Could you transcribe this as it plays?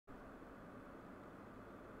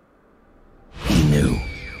knew.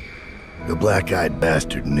 The black-eyed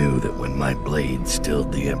bastard knew that when my blade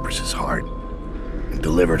stilled the Empress's heart and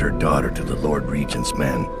delivered her daughter to the Lord Regent's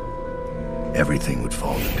men, everything would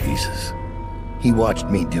fall to pieces. He watched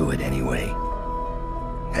me do it anyway.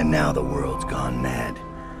 And now the world's gone mad.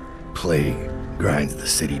 Plague grinds the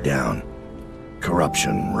city down.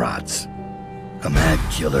 Corruption rots. A mad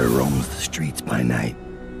killer roams the streets by night,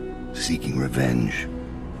 seeking revenge.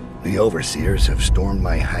 The overseers have stormed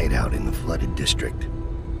my hideout in the flooded district.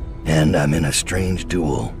 And I'm in a strange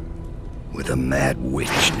duel with a mad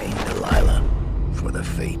witch named Delilah for the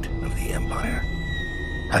fate of the Empire.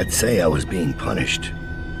 I'd say I was being punished,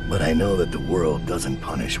 but I know that the world doesn't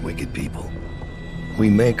punish wicked people. We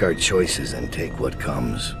make our choices and take what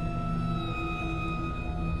comes.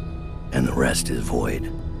 And the rest is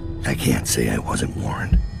void. I can't say I wasn't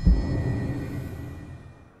warned.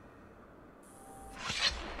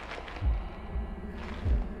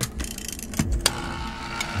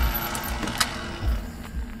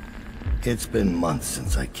 It's been months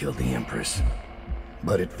since I killed the Empress,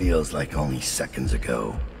 but it feels like only seconds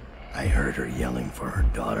ago I heard her yelling for her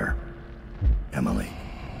daughter, Emily.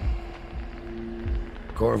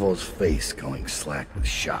 Corvo's face going slack with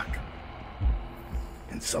shock.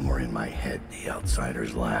 And somewhere in my head, the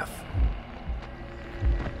outsiders laugh.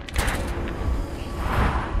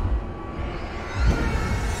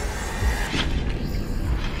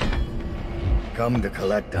 Come to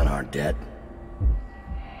collect on our debt?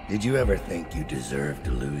 Did you ever think you deserved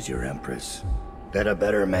to lose your Empress? That a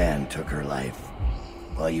better man took her life,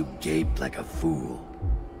 while you gaped like a fool?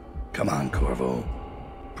 Come on, Corvo.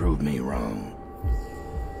 Prove me wrong.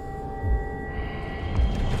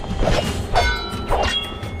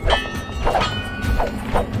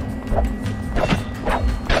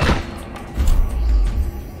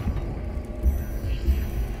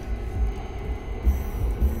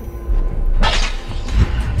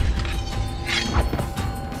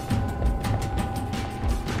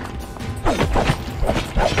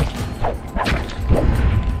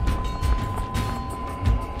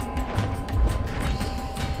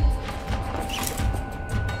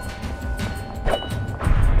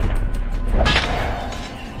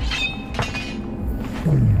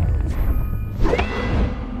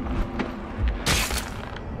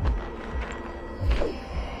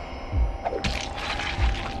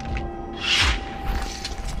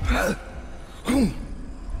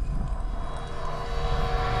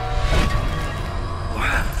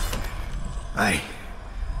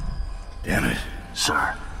 Damn it.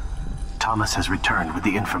 Sir, Thomas has returned with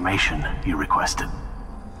the information you requested.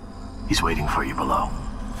 He's waiting for you below.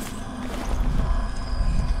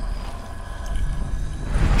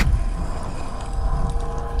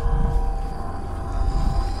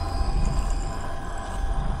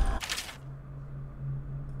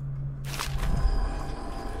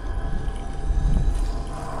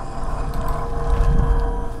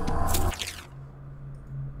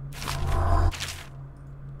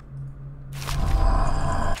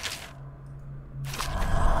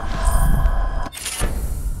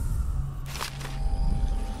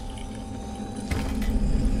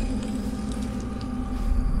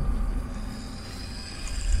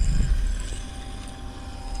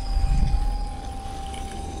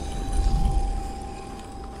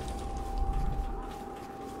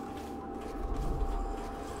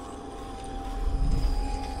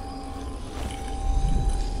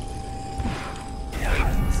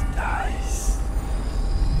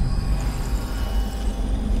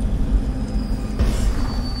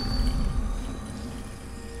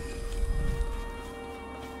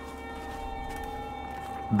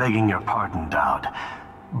 Begging your pardon, Daud,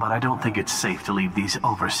 but I don't think it's safe to leave these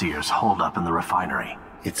overseers holed up in the refinery.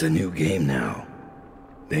 It's a new game now.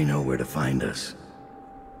 They know where to find us.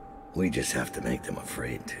 We just have to make them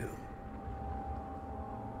afraid to.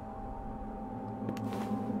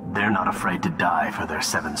 They're not afraid to die for their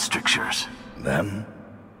 7 strictures. Them?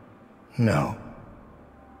 No.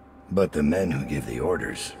 But the men who give the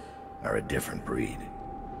orders are a different breed.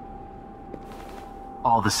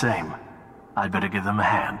 All the same, I'd better give them a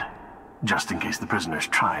hand, just in case the prisoners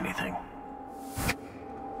try anything.